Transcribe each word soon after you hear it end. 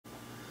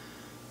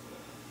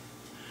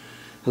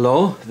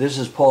Hello, this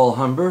is Paul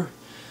Humber.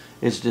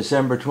 It's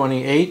December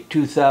 28,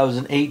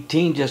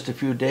 2018, just a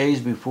few days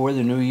before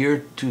the new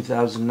year,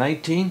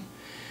 2019.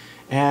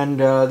 And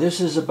this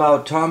is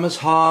about Thomas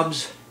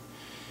Hobbes,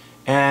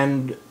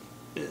 and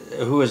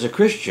who is a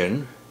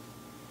Christian,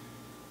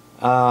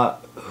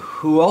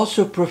 who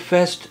also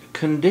professed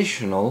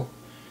conditional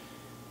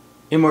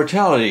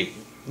immortality.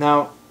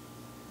 Now,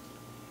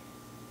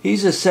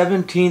 he's a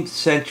 17th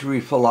century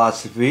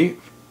philosopher,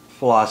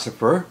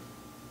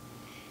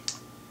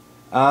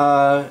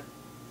 and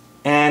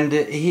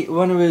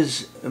one of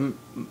his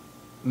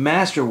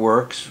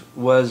masterworks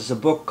was a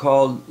book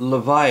called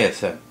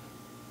Leviathan.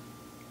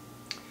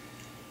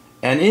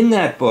 And in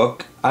that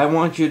book, I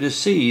want you to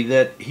see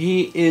that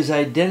he is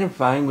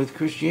identifying with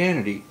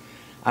Christianity.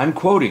 I'm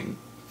quoting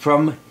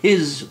from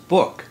his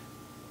book.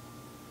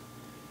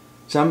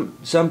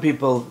 Some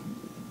people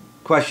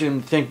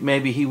think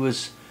maybe he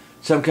was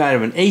some kind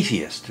of an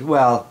atheist.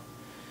 Well,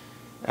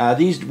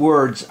 these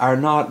words are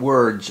not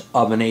words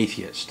of an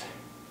atheist.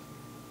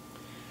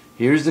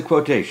 Here's the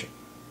quotation.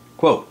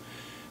 Quote,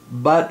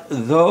 "But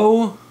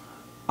though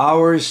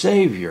our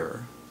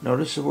Savior,"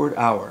 notice the word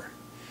our,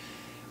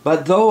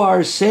 "but though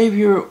our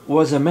Savior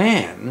was a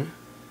man,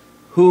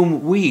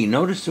 whom we,"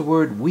 notice the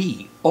word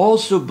we,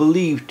 "also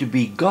believed to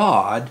be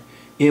God,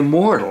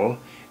 immortal,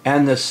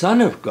 and the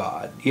Son of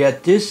God,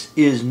 yet this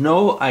is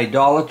no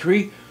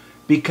idolatry,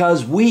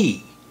 because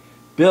we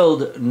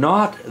build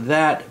not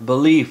that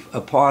belief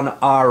upon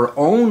our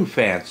own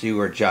fancy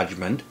or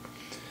judgment,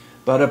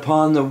 but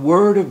upon the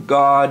Word of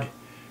God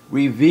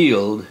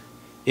revealed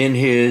in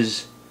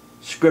His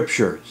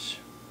Scriptures."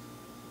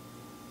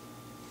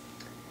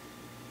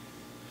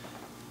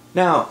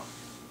 Now,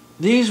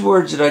 these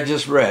words that I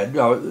just read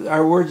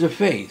are words of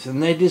faith,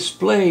 and they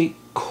display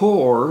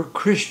core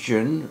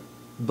Christian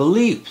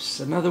beliefs.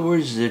 In other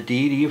words, the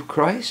deity of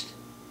Christ.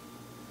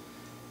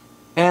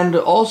 And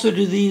also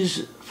to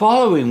these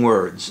following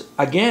words,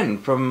 again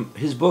from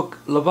his book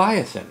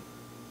Leviathan,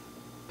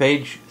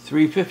 page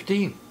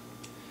 315.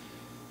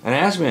 And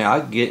ask me,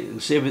 I'll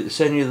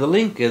send you the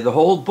link. The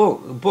whole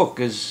book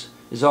is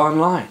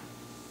online.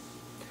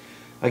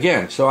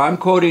 Again, so I'm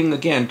quoting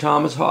again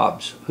Thomas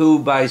Hobbes, who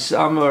by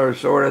some are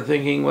sort of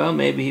thinking, well,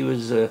 maybe he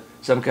was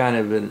some kind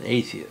of an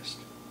atheist.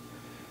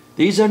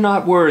 These are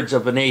not words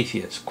of an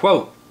atheist.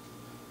 Quote,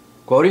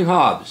 quoting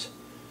Hobbes,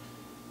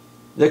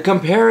 "The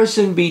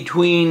comparison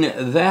between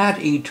that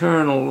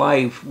eternal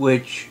life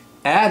which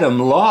Adam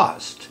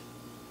lost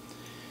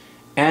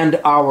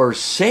and our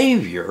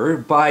Savior,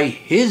 by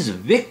his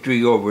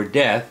victory over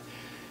death,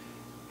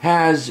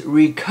 has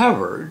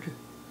recovered,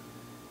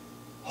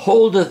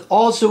 holdeth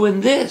also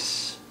in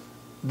this,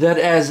 that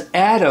as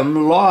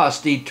Adam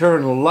lost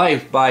eternal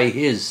life by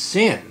his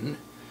sin,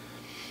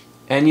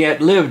 and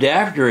yet lived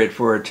after it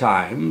for a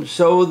time,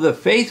 so the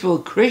faithful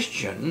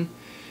Christian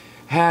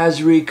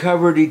has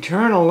recovered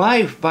eternal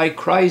life by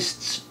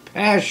Christ's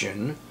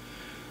passion,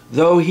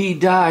 though he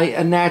die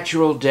a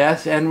natural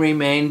death and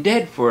remain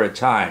dead for a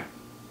time."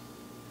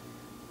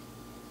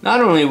 Not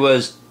only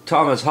was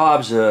Thomas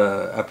Hobbes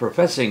a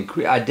professing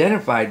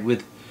identified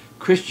with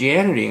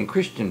Christianity and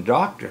Christian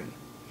doctrine,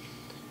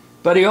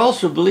 but he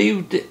also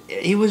believed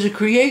he was a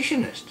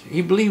creationist.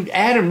 He believed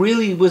Adam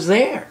really was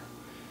there,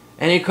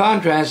 and he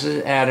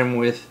contrasted Adam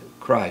with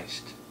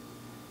Christ.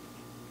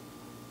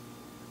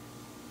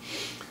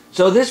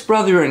 So this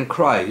brother in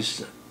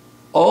Christ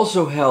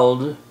also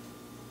held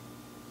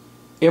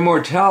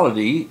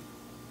immortality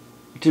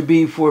to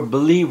be for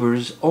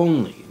believers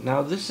only.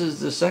 Now this is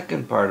the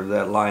second part of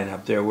that line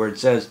up there where it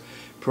says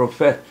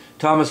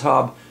Thomas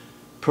Hobbes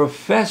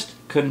professed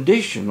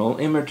conditional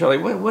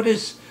immortality. What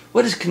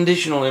is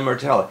conditional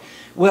immortality?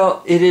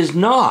 Well, it is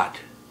not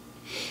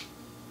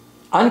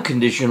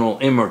unconditional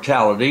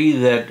immortality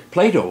that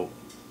Plato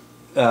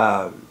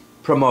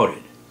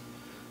promoted.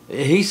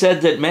 He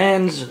said that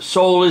man's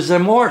soul is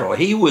immortal.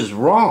 He was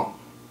wrong.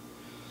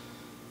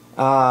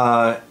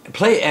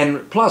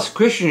 And plus,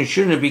 Christians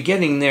shouldn't be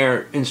getting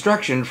their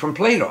instruction from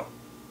Plato.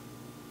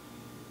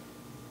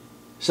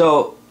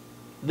 So,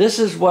 this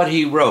is what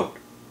he wrote.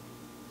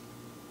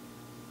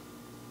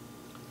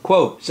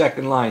 Quote,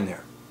 second line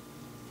there.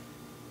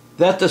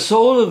 "That the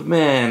soul of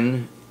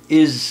man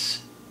is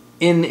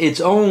in its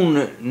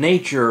own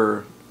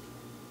nature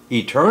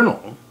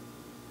eternal,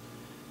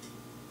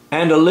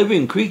 and a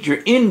living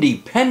creature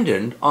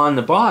independent on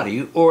the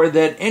body, or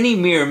that any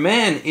mere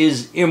man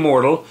is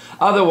immortal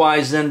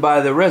otherwise than by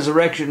the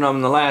resurrection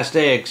on the last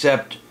day,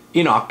 except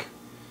Enoch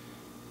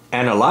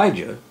and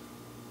Elijah,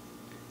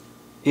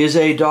 is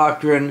a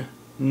doctrine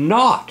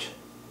not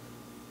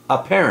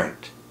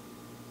apparent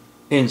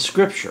in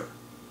Scripture."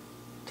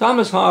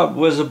 Thomas Hobbes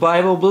was a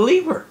Bible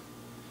believer.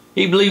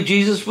 He believed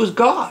Jesus was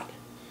God.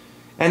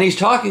 And he's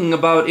talking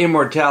about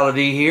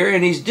immortality here,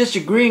 and he's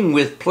disagreeing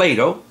with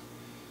Plato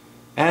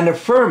and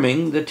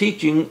affirming the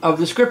teaching of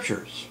the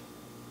Scriptures.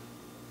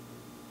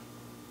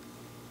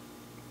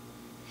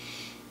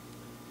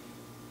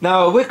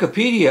 Now, a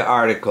Wikipedia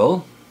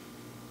article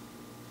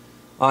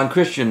on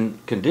Christian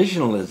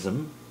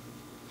conditionalism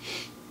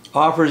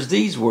offers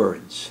these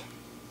words.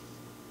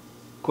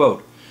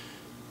 Quote,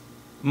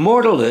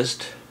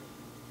 mortalist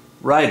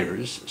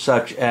writers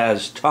such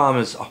as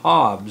Thomas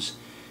Hobbes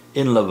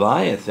in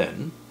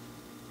Leviathan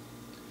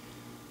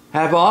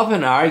have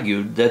often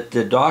argued that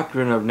the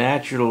doctrine of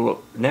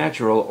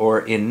natural or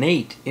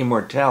innate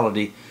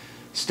immortality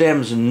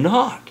stems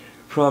not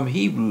from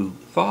Hebrew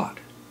thought,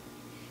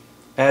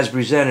 as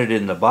presented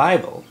in the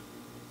Bible,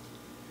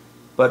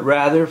 but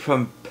rather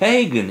from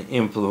pagan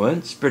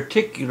influence,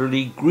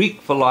 particularly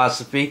Greek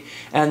philosophy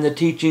and the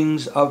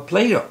teachings of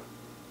Plato,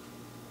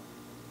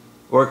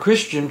 or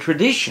Christian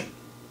tradition.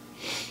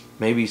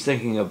 Maybe he's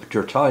thinking of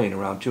Tertullian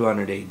around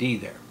 200 AD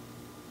there,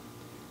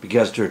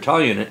 because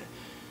Tertullian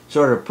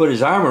sort of put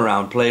his arm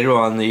around Plato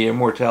on the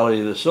immortality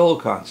of the soul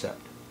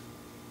concept.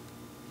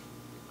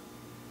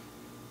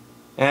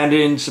 And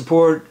in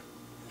support,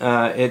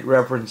 it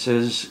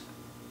references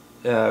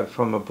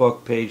from a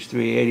book, page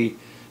 380,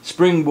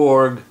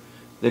 Springborg,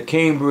 the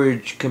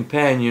Cambridge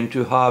companion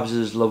to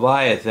Hobbes's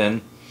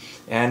Leviathan,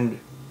 and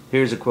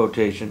here's a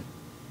quotation,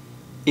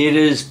 "It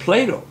is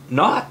Plato,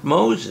 not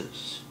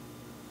Moses,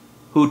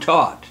 who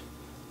taught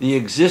the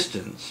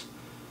existence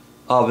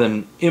of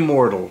an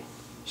immortal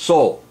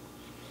soul."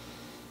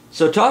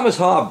 So Thomas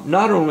Hobbes,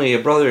 not only a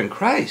brother in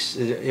Christ,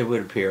 it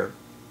would appear,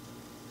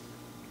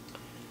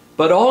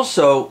 but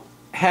also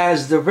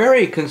has the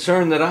very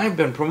concern that I've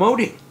been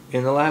promoting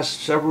in the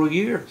last several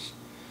years.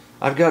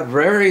 I've got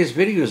various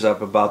videos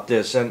up about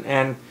this,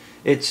 and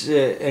it's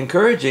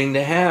encouraging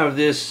to have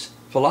this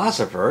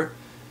philosopher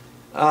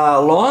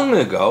long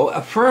ago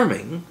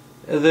affirming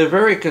the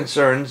very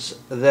concerns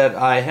that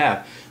I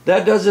have.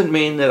 That doesn't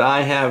mean that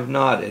I have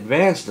not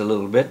advanced a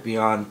little bit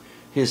beyond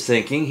his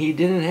thinking. He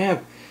didn't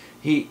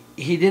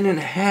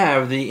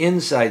have the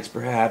insights,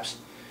 perhaps,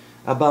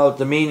 about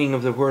the meaning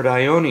of the word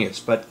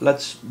Ionius, but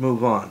let's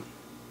move on.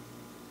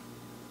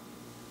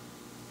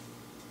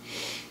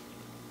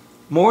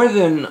 More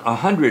than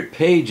 100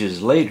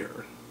 pages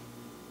later,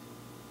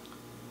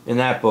 in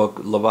that book,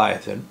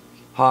 Leviathan,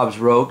 Hobbes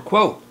wrote,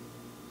 quote,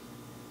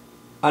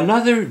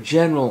 "Another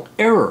general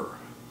error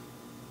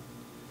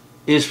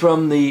is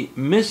from the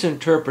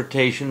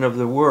misinterpretation of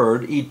the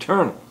word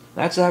eternal."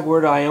 That's that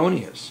word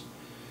Ionius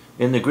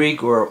in the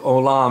Greek, or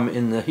olam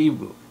in the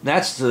Hebrew.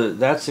 That's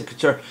the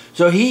concern.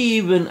 So he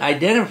even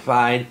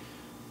identified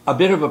a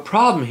bit of a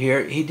problem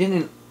here. He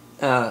didn't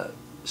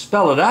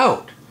spell it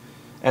out,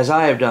 as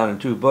I have done in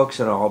 2 books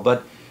and all,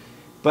 but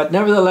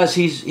nevertheless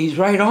he's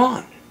right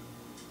on.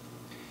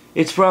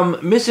 It's from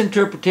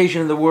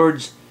misinterpretation of the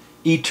words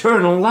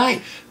eternal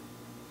life.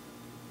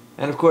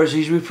 And of course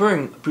he's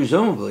referring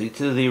presumably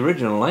to the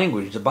original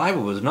language. The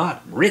Bible was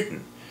not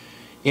written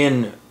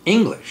in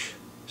English.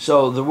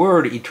 So the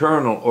word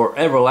eternal or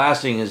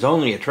everlasting is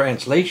only a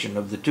translation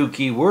of the 2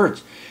 key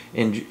words.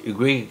 In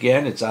Greek,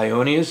 again, it's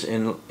Ionius.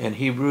 In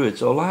Hebrew,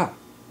 it's olam.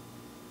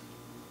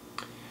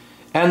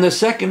 And the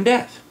second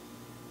death.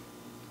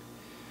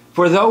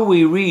 For though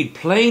we read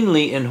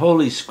plainly in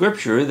Holy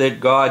Scripture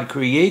that God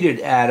created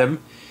Adam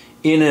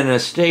in an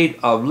estate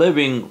of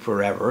living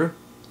forever,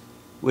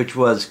 which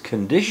was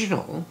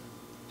conditional,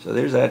 so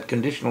there's that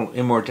conditional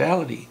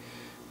immortality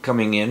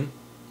coming in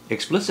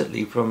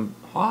explicitly from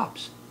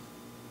Hobbes.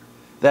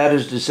 That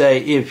is to say,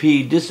 if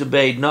he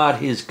disobeyed not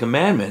his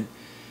commandment,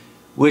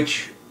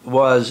 which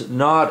was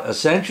not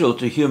essential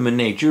to human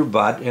nature,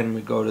 but, and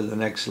we go to the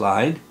next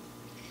slide,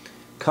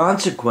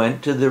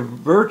 consequent to the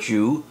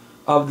virtue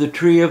of the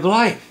tree of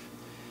life.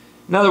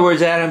 In other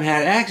words, Adam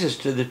had access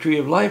to the tree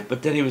of life,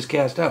 but then he was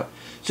cast out.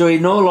 So he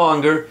no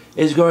longer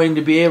is going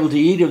to be able to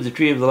eat of the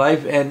tree of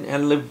life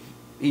and live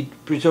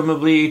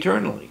presumably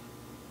eternally.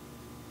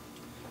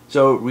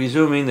 So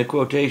resuming the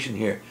quotation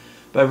here,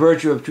 by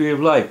virtue of tree of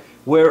life,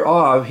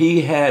 whereof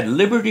he had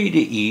liberty to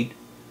eat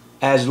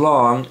as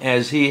long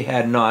as he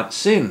had not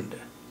sinned,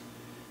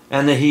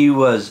 and that he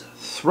was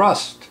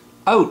thrust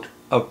out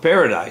of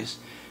paradise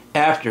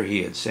after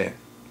he had sinned,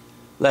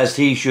 lest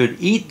he should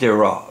eat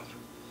thereof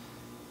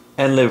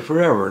and live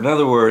forever. In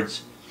other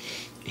words,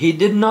 he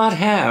did not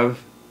have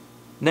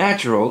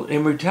natural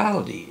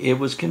immortality. It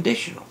was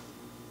conditional.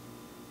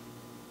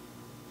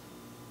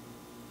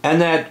 And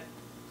that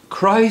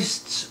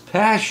Christ's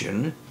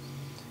passion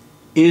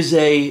is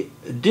a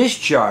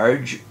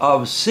discharge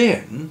of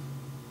sin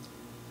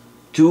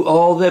to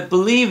all that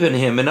believe in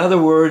him. In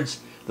other words,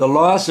 the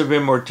loss of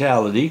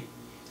immortality,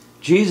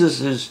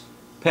 Jesus'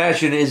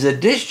 passion is a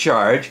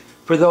discharge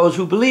for those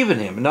who believe in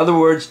him. In other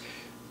words,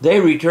 they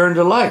return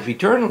to life,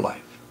 eternal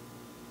life.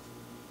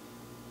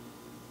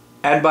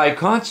 And by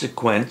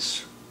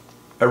consequence,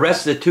 a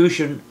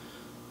restitution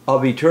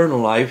of eternal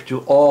life to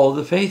all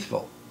the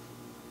faithful,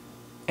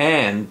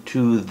 and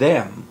to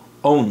them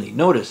only.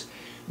 Notice,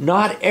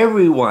 not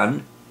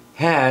everyone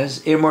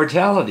has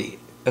immortality,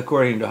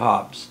 according to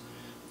Hobbes.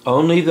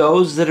 Only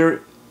those that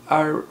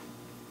are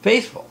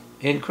faithful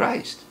in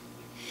Christ.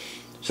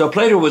 So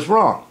Plato was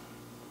wrong.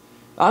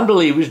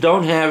 Unbelievers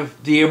don't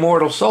have the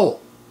immortal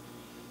soul.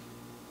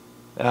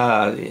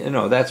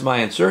 That's my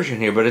insertion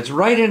here, but it's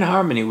right in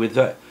harmony with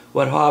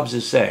what Hobbes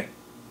is saying.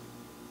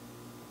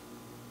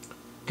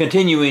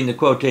 Continuing the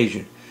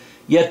quotation,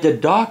 Yet the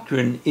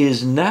doctrine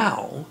is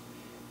now,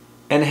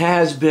 and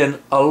has been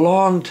a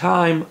long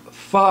time,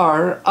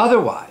 far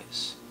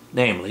otherwise,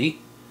 namely,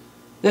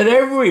 that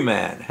every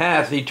man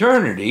hath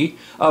eternity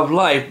of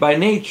life by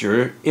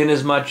nature,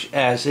 inasmuch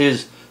as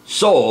his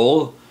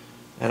soul,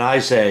 and I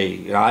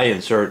say, I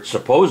insert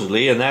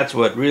supposedly, and that's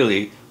what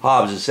really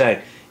Hobbes is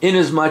saying,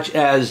 inasmuch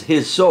as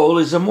his soul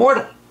is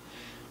immortal.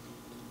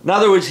 In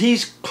other words,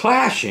 he's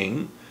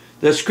clashing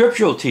the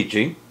scriptural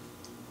teaching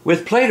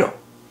with Plato.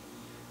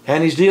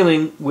 And he's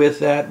dealing with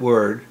that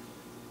word,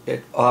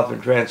 it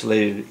often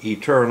translated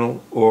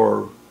eternal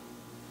or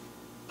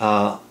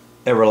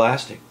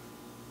everlasting.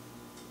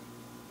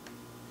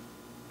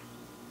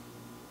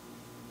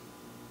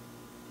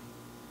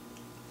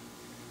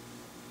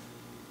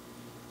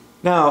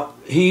 Now,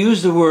 he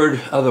used the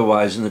word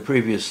otherwise in the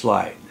previous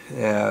slide.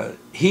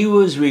 He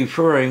was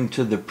referring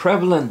to the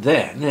prevalent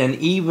then and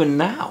even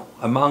now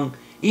among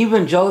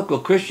evangelical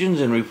Christians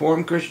and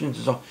Reformed Christians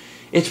and so on.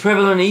 It's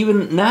prevalent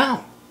even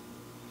now.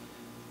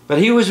 But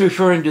he was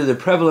referring to the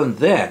prevalent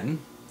then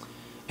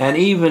and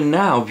even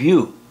now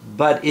view.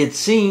 But it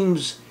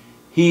seems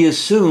he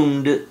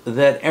assumed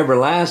that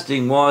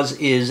everlasting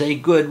is a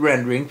good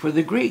rendering for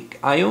the Greek,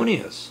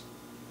 aionios.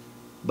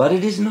 But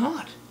it is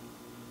not.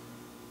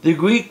 The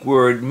Greek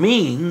word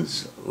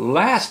means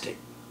lasting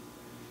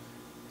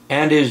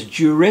and is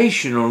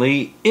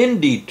durationally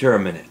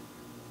indeterminate.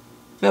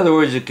 In other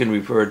words, it can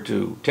refer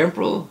to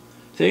temporal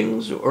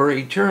things or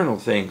eternal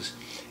things.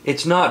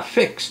 It's not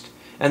fixed.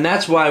 And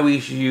that's why we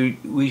should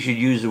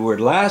use the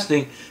word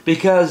lasting,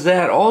 because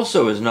that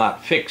also is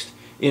not fixed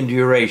in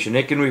duration.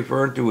 It can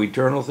refer to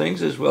eternal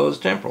things as well as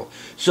temporal.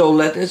 So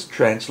let us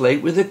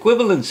translate with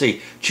equivalency.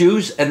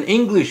 Choose an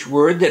English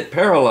word that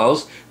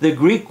parallels the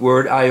Greek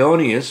word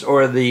aionios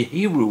or the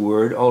Hebrew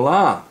word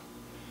olam.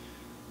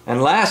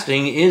 And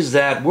lasting is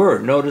that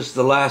word. Notice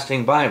the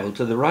lasting Bible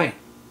to the right.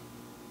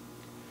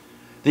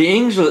 The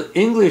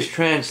English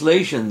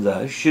translation,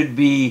 thus, should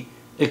be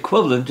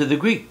equivalent to the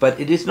Greek, but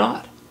it is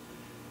not.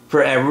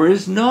 Forever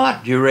is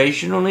not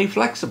durationally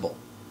flexible.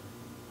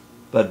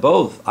 But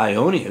both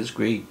aionios,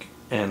 Greek,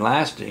 and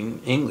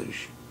lasting,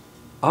 English,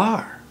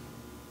 are.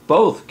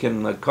 Both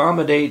can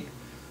accommodate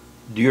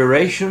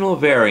durational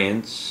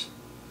variance,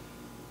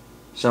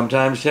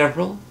 sometimes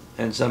temporal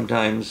and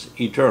sometimes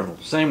eternal.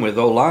 Same with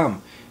olam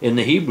in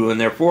the Hebrew, and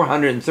there are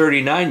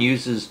 439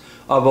 uses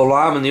of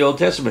olam in the Old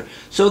Testament.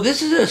 So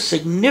this is a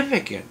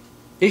significant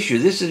issue.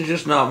 This is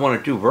just not one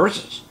or two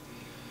verses.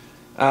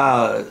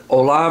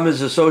 Olam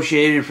is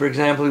associated, for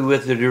example,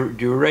 with the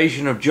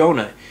duration of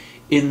Jonah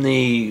in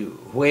the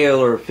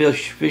whale or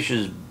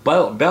fish's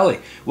belly.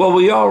 Well,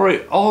 we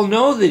already all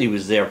know that he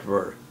was there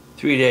for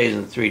 3 days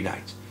and 3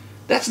 nights.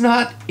 That's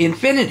not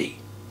infinity.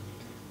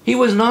 He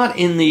was not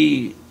in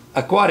the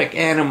aquatic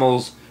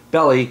animal's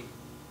belly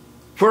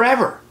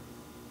forever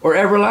or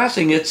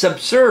everlasting. It's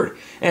absurd.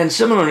 And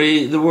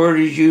similarly, the word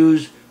is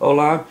used,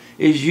 olam,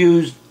 is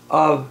used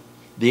of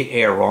the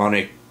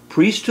Aaronic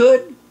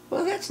priesthood.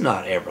 Well, that's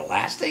not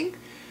everlasting.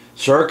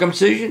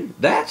 Circumcision,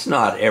 that's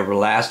not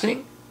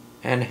everlasting.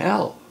 And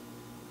hell,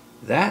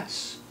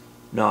 that's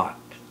not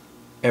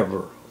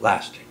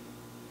everlasting.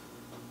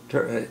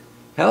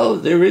 Hell,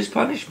 there is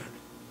punishment.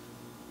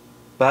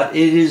 But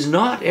it is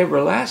not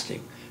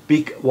everlasting.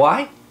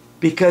 Why?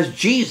 Because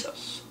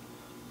Jesus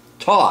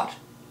taught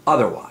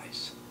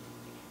otherwise.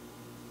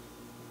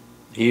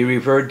 He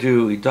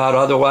taught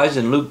otherwise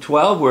in Luke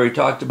 12, where he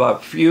talked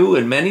about few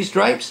and many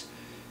stripes.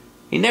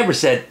 He never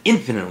said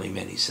infinitely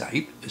many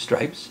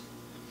stripes.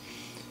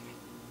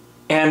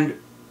 And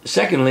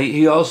secondly,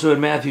 he also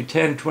in Matthew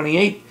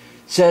 10:28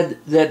 said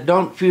that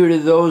don't fear to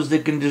those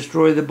that can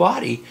destroy the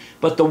body,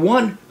 but the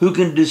one who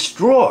can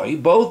destroy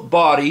both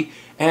body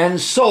and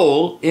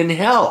soul in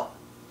hell.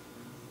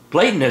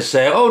 Platonists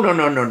say, oh,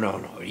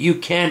 no, you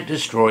can't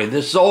destroy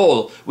the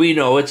soul. We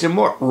know it's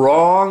immortal.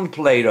 Wrong,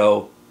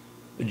 Plato.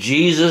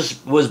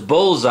 Jesus was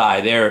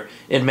bullseye there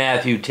in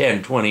Matthew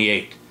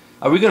 10:28.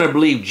 Are we going to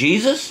believe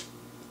Jesus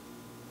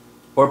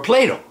or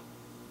Plato?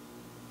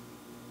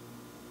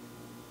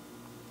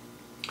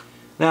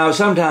 Now,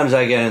 sometimes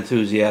I get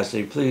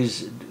enthusiastic.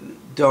 Please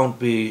don't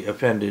be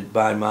offended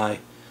by my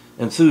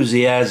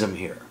enthusiasm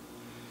here.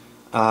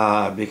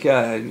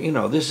 Because,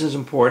 this is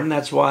important.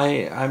 That's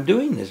why I'm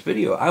doing this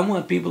video. I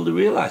want people to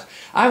realize.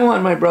 I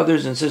want my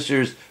brothers and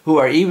sisters who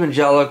are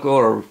evangelical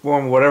or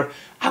reform or whatever,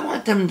 I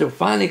want them to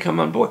finally come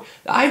on board.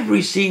 I've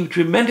received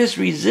tremendous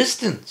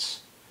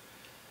resistance.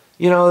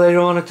 They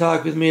don't want to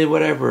talk with me,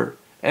 whatever.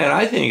 And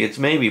I think it's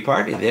maybe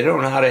partly they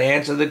don't know how to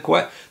answer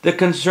the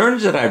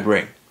concerns that I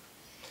bring.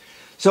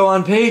 So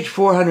on page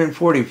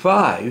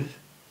 445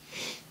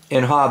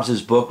 in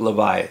Hobbes' book,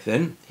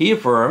 Leviathan, he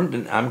affirmed,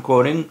 and I'm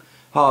quoting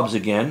Hobbes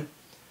again,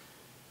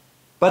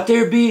 but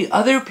there be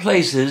other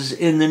places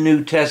in the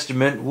New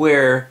Testament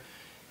where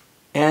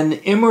an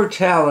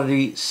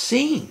immortality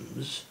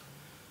seems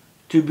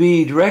to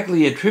be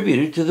directly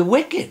attributed to the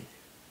wicked,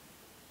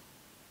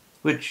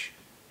 which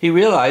he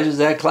realizes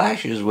that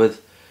clashes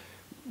with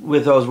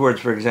those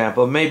words, for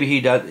example. Maybe he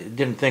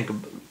didn't think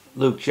of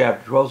Luke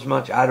chapter 12 so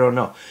much, I don't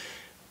know.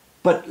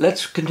 But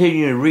let's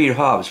continue to read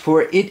Hobbes.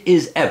 For it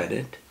is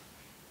evident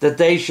that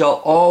they shall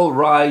all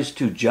rise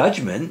to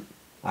judgment.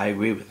 I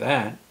agree with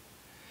that.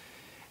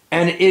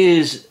 And it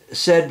is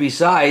said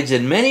besides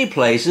in many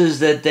places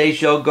that they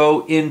shall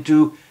go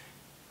into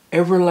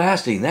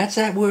everlasting. That's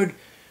that word,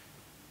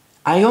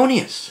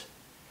 Ionius.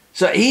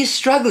 So he's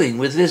struggling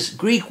with this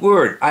Greek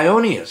word,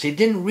 Ionius. He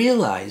didn't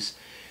realize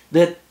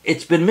that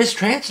it's been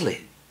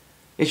mistranslated.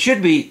 It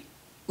should be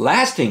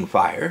lasting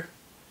fire,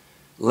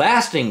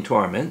 lasting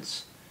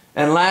torments,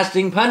 and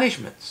lasting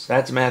punishments.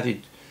 That's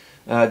Matthew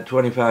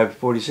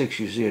 25:46.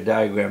 You see a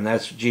diagram.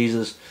 That's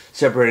Jesus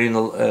separating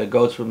the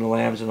goats from the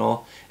lambs and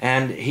all.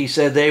 And he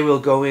said they will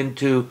go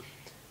into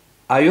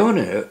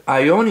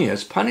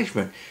Ionius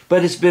punishment.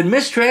 But it's been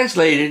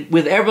mistranslated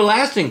with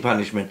everlasting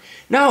punishment.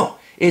 No,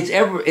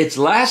 it's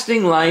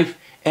lasting life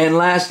and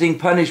lasting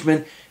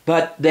punishment.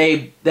 But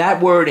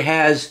that word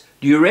has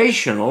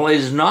durational,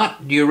 is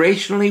not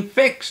durationally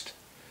fixed.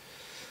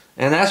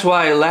 And that's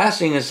why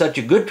lasting is such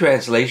a good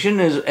translation,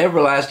 as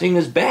everlasting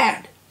is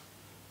bad.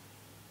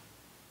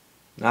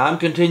 Now I'm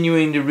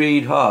continuing to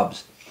read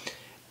Hobbes.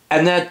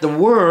 And that the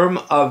worm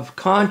of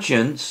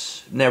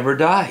conscience never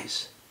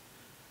dies.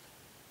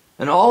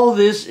 And all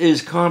this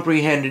is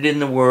comprehended in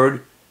the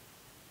word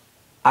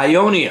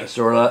Ionius,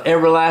 or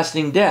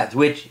everlasting death,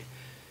 which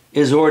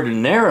is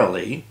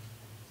ordinarily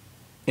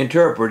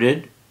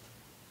interpreted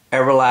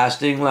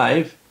everlasting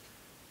life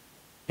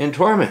in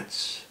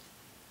torments.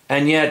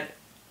 And yet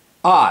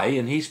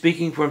and he's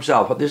speaking for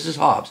himself, this is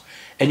Hobbes,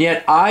 and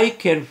yet I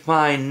can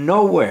find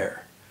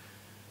nowhere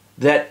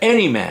that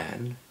any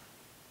man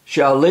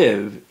shall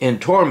live in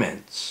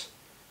torments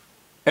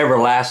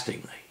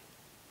everlastingly.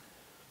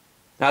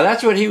 Now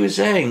that's what he was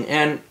saying,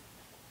 and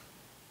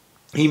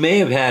he may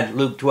have had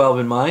Luke 12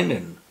 in mind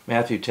and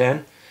Matthew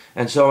 10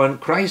 and so on,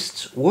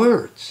 Christ's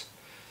words.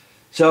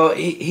 So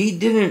he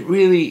didn't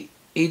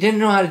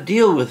know how to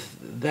deal with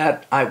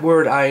that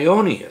word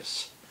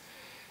Ionius.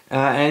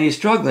 And he's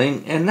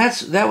struggling, and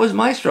that was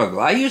my struggle.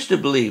 I used to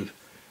believe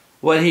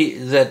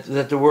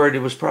that the word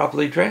was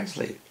properly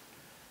translated.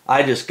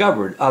 I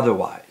discovered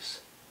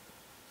otherwise.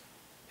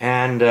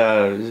 And,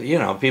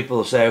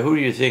 people say, who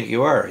do you think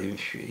you are?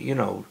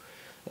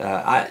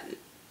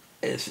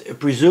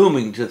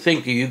 Presuming to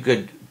think you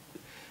could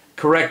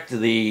correct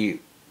the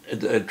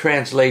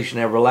translation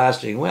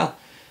everlasting. Well,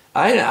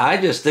 I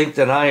just think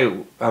that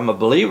I'm a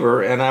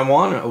believer, and I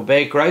want to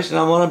obey Christ, and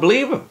I want to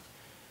believe him.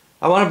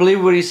 I want to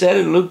believe what he said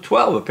in Luke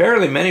 12.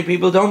 Apparently many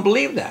people don't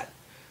believe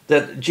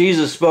that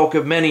Jesus spoke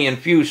of many and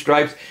few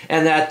stripes,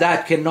 and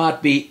that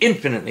cannot be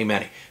infinitely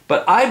many.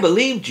 But I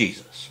believe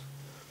Jesus.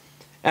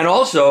 And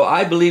also,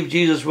 I believe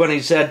Jesus when he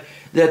said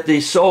that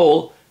the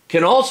soul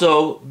can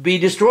also be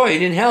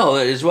destroyed in hell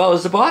as well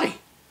as the body.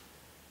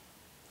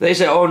 They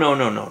say, oh,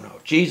 no.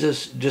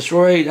 Jesus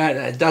destroyed,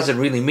 that doesn't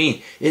really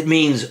mean. It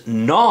means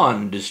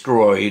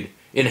non-destroyed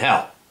in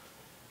hell.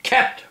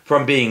 Kept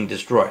from being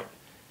destroyed.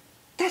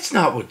 That's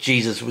not what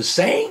Jesus was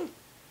saying.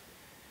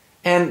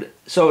 And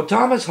so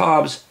Thomas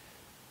Hobbes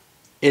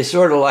is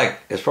sort of like,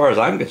 as far as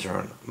I'm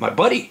concerned, my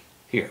buddy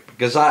here,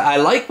 because I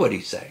like what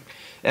he's saying.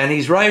 And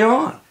he's right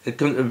on. The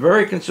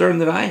very concern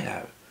that I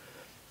have.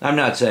 I'm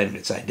not saying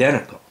it's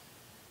identical.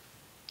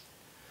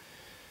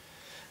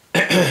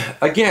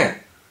 Again,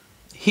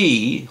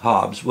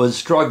 Hobbes, was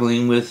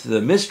struggling with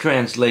the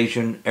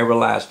mistranslation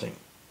everlasting.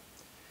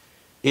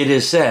 It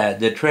is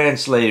said that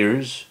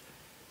translators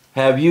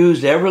have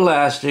used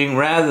everlasting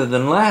rather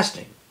than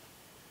lasting.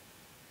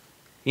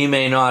 He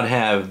may not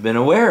have been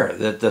aware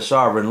that the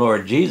sovereign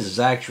Lord Jesus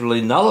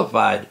actually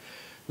nullified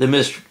the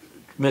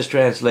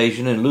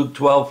mistranslation in Luke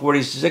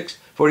 12:46,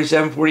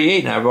 47,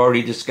 48, and I've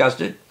already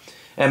discussed it,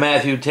 and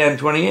Matthew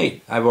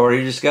 10:28. I've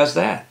already discussed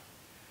that.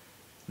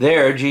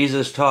 There,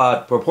 Jesus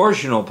taught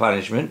proportional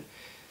punishment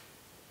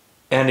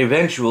and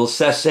eventual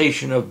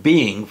cessation of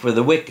being for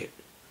the wicked.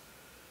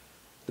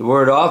 The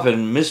word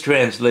often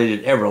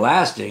mistranslated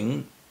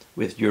everlasting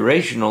with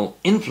durational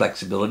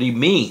inflexibility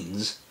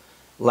means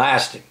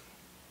lasting.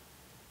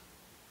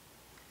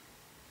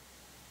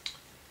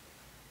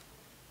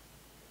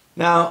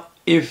 Now,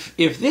 if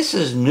this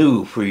is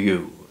new for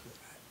you,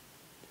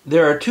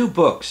 there are two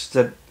books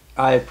that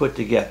I have put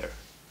together.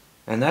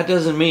 And that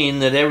doesn't mean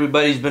that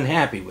everybody's been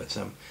happy with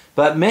them.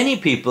 But many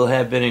people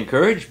have been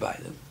encouraged by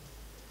them.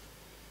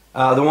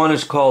 The one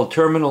is called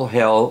Terminal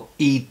Hell,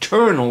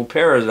 Eternal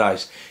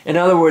Paradise. In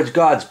other words,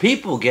 God's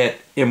people get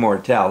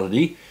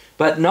immortality,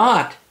 but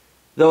not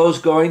those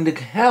going to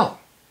hell.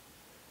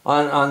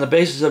 On the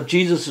basis of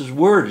Jesus'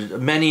 words,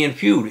 many and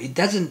few. It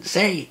doesn't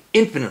say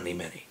infinitely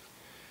many.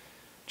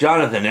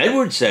 Jonathan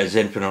Edwards says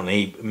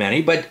infinitely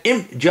many, but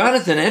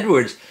Jonathan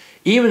Edwards,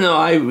 even though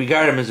I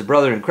regard him as a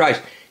brother in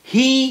Christ,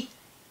 he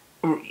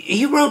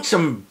wrote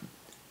some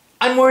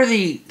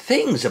unworthy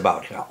things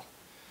about hell.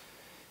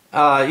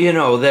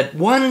 That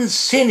one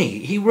sin,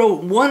 he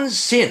wrote, one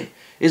sin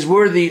is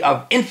worthy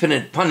of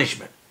infinite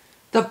punishment.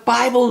 The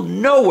Bible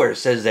nowhere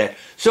says that.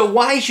 So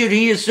why should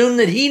he assume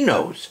that he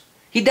knows?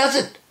 He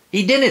doesn't.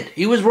 He didn't.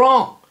 He was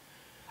wrong.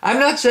 I'm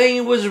not saying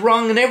he was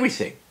wrong in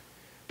everything.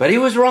 But he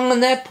was wrong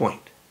on that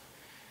point.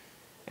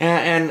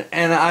 And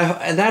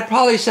that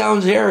probably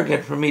sounds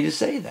arrogant for me to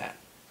say that.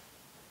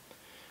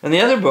 And the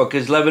other book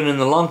is Leviathan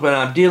the Long, but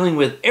I'm dealing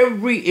with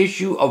every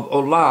issue of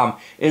Olam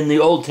in the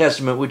Old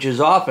Testament, which is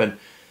often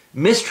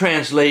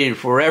mistranslated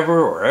forever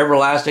or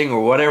everlasting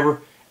or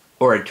whatever,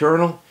 or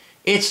eternal.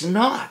 It's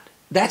not.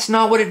 That's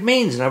not what it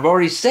means. And I've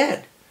already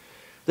said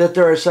that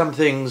there are some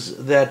things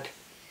that,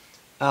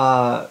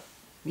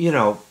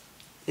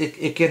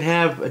 it can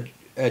have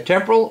a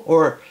temporal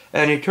or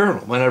an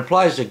eternal. When it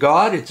applies to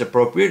God, it's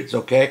appropriate, it's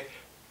okay.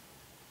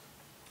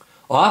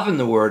 Often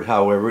the word,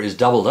 however, is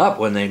doubled up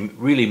when they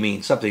really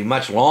mean something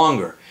much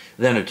longer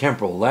than a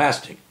temporal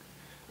lasting.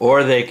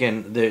 Or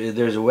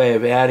there's a way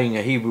of adding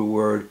a Hebrew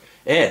word,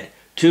 ed,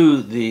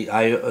 to the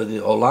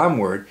olam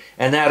word,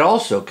 and that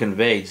also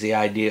conveys the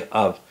idea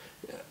of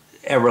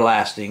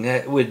everlasting.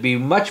 It would be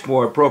much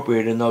more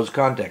appropriate in those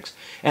contexts.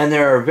 And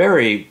there are a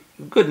very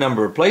good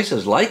number of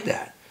places like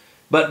that.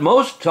 But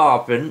most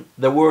often,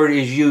 the word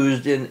is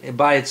used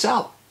by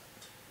itself.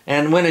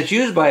 And when it's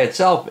used by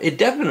itself, it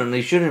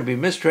definitely shouldn't be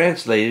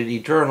mistranslated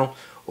eternal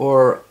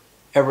or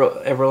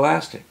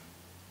everlasting.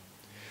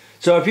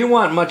 So if you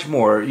want much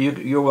more,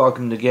 you're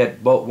welcome to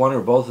get one or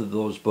both of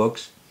those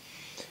books,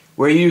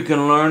 where you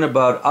can learn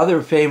about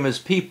other famous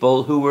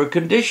people who were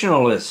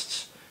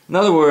conditionalists. In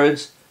other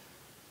words,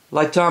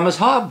 like Thomas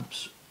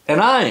Hobbes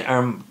and I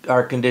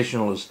are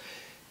conditionalists.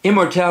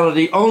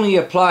 Immortality only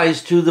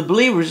applies to the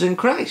believers in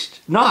Christ,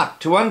 not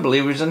to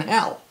unbelievers in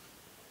hell.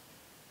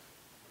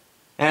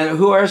 And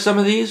who are some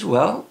of these?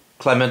 Well,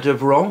 Clement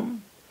of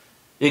Rome,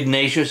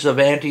 Ignatius of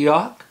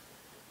Antioch,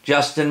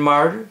 Justin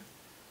Martyr,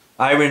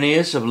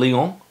 Irenaeus of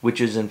Lyon, which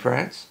is in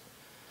France,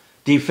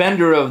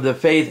 defender of the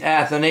faith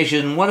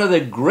Athanasius, one of the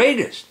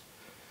greatest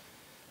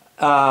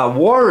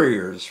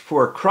warriors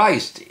for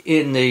Christ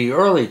in the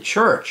early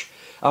church,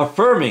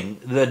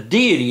 affirming the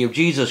deity of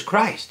Jesus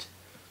Christ.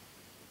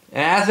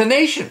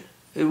 Athanasius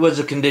was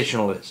a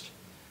conditionalist.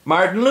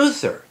 Martin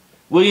Luther,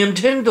 William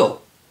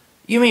Tyndale.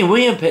 You mean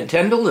William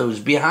Tyndale that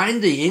was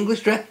behind the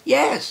English draft?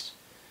 Yes.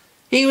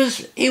 He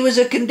was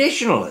a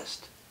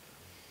conditionalist.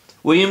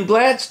 William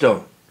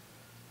Gladstone,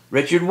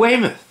 Richard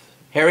Weymouth,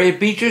 Harriet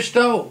Beecher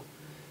Stowe,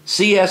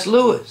 C.S.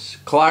 Lewis,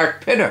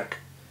 Clark Pinnock,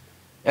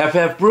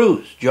 F.F.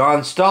 Bruce,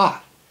 John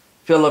Stott,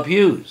 Philip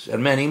Hughes,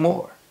 and many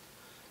more.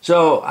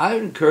 So I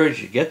encourage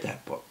you to get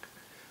that book,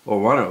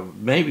 or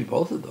maybe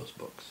both of those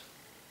books.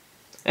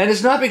 And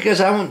it's not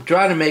because I won't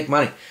try to make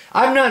money.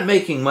 I'm not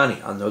making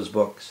money on those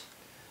books.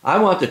 I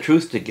want the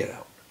truth to get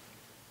out.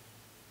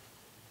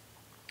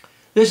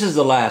 This is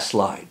the last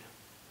slide.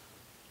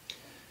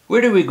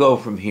 Where do we go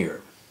from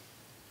here?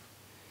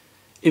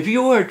 If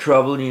you are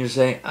troubled and you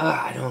say,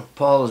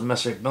 Paul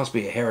must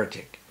be a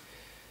heretic,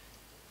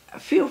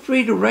 feel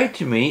free to write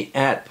to me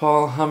at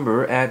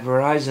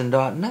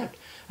paulhumber@verizon.net.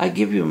 I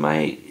give you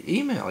my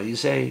email. You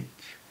say,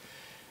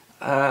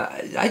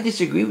 I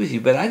disagree with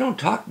you, but I don't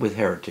talk with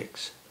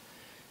heretics.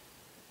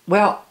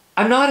 Well,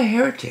 I'm not a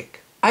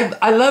heretic.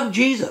 I love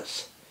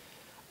Jesus.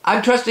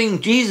 I'm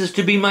trusting Jesus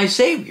to be my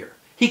Savior.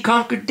 He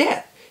conquered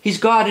death. He's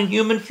God in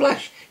human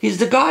flesh. He's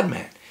the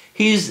God-man.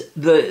 He's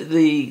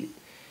the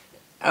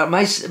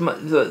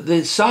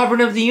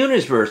sovereign of the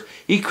universe.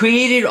 He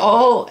created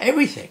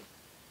everything.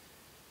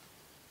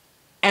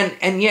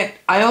 And yet,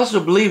 I also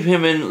believe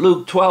him in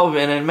Luke 12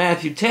 and in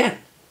Matthew 10.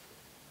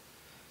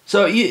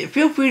 So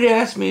feel free to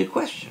ask me a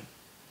question.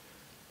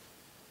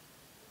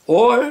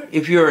 Or,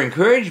 if you're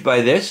encouraged by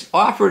this,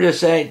 offer to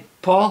say,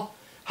 Paul,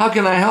 how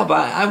can I help?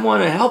 I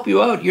want to help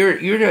you out.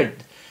 You're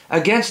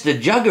against a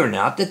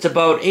juggernaut that's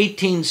about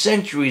 18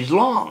 centuries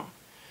long.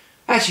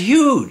 That's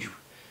huge.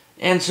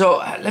 And so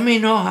let me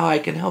know how I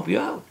can help you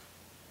out.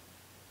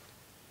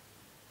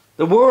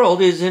 The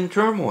world is in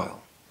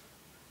turmoil.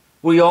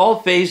 We all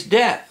face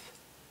death.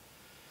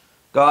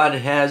 God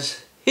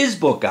has his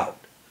book out.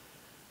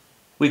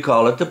 We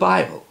call it the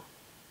Bible.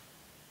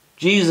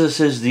 Jesus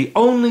is the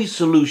only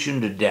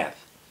solution to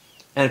death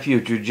and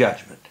future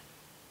judgment.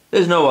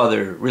 There's no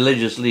other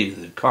religious leader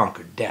that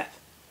conquered death.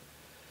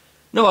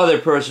 No other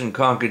person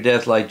conquered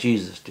death like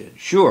Jesus did.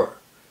 Sure,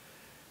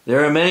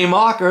 there are many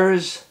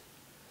mockers,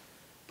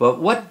 but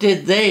what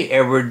did they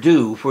ever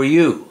do for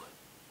you?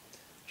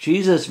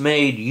 Jesus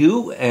made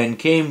you and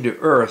came to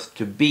earth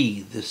to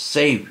be the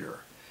Savior.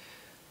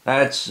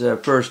 That's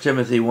 1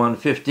 Timothy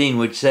 1:15,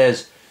 which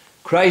says,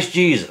 Christ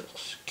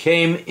Jesus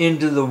came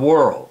into the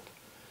world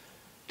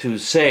to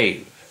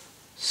save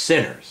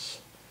sinners.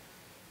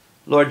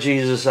 Lord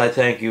Jesus, I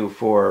thank you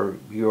for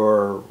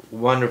your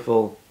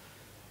wonderful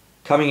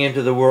coming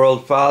into the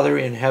world. Father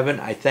in heaven,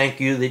 I thank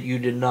you that you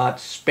did not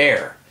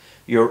spare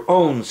your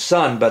own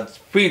Son, but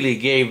freely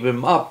gave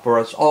him up for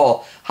us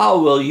all. How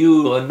will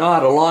you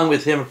not, along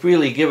with him,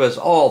 freely give us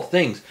all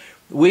things?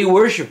 We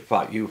worship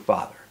you,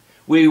 Father.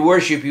 We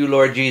worship you,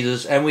 Lord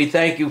Jesus, and we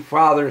thank you,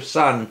 Father,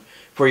 Son,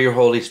 for your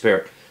Holy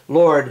Spirit.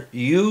 Lord,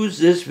 use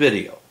this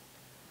video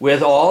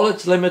with all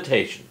its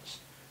limitations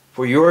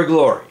for your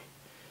glory,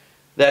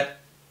 that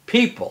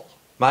people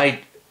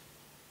might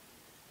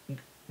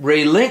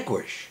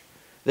relinquish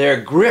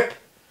their grip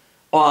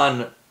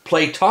on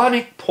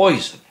Platonic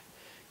poison,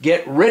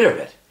 get rid of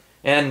it,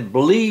 and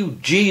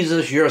believe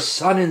Jesus your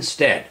Son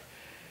instead,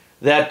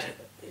 that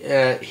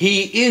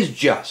he is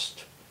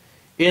just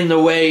in the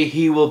way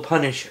he will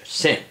punish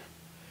sin,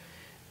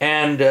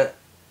 and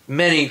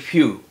many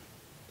few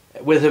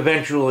with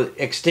eventual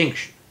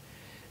extinction,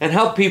 and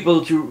help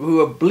people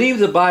who believe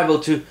the Bible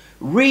to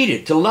read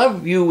it, to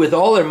love you with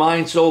all their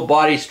mind, soul,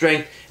 body,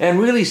 strength, and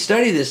really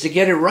study this to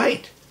get it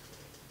right.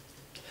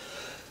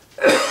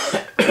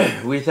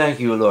 We thank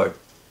you, Lord.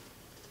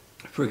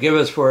 Forgive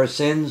us for our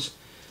sins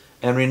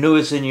and renew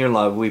us in your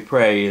love, we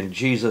pray in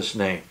Jesus'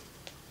 name.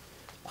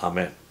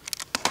 Amen.